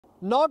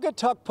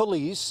Naugatuck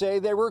police say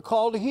they were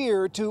called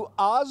here to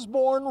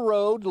Osborne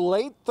Road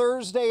late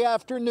Thursday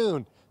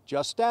afternoon,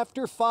 just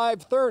after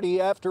 5:30,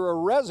 after a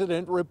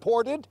resident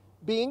reported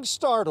being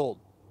startled.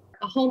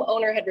 A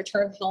homeowner had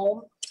returned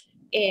home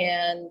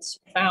and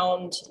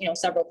found,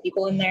 several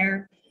people in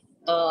there.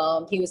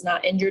 He was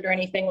not injured or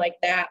anything like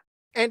that.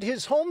 And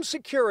his home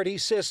security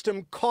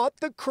system caught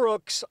the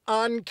crooks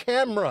on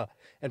camera.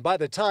 And by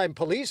the time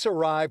police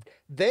arrived,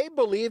 they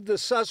believed the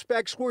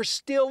suspects were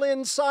still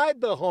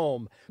inside the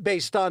home,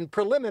 based on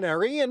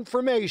preliminary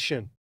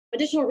information.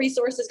 Additional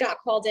resources got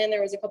called in.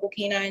 There was a couple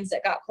canines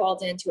that got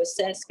called in to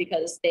assist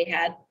because they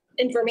had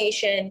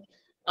information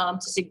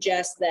to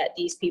suggest that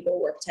these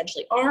people were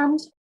potentially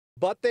armed.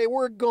 But they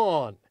were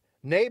gone.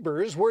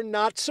 Neighbors were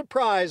not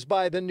surprised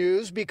by the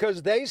news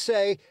because they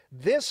say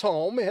this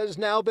home has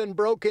now been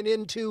broken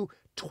into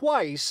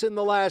twice in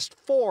the last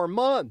 4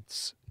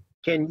 months.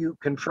 Can you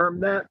confirm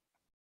that?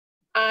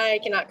 I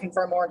cannot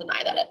confirm or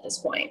deny that at this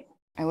point.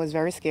 I was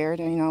very scared.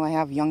 I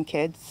have young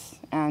kids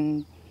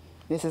and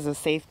this is a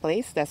safe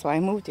place. That's why I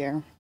moved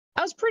here.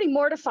 I was pretty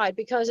mortified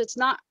because it's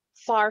not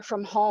far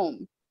from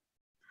home.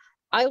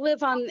 I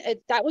live on,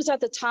 that was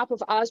at the top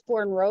of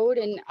Osborne Road,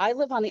 and I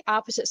live on the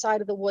opposite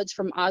side of the woods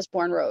from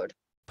Osborne Road.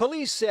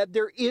 Police said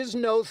there is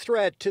no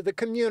threat to the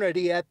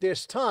community at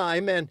this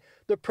time, and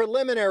the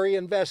preliminary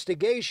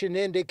investigation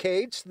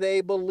indicates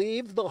they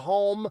believe the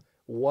home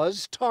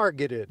was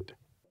targeted.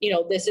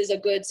 This is a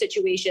good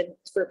situation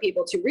for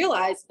people to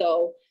realize,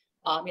 though,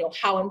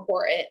 how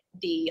important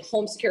the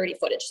home security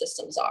footage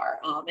systems are,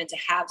 and to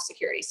have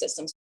security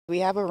systems. We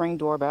have a Ring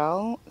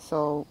doorbell,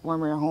 so when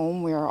we're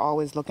home, we're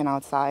always looking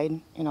outside,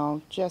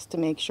 just to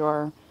make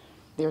sure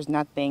there's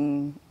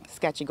nothing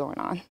sketchy going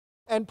on.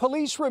 And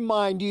police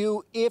remind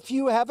you, if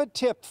you have a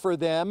tip for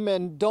them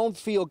and don't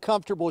feel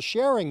comfortable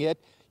sharing it,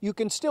 you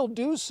can still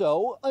do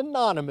so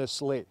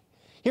anonymously.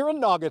 Here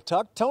in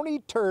Naugatuck, Tony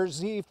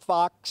Terzi,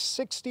 Fox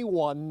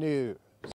 61 News.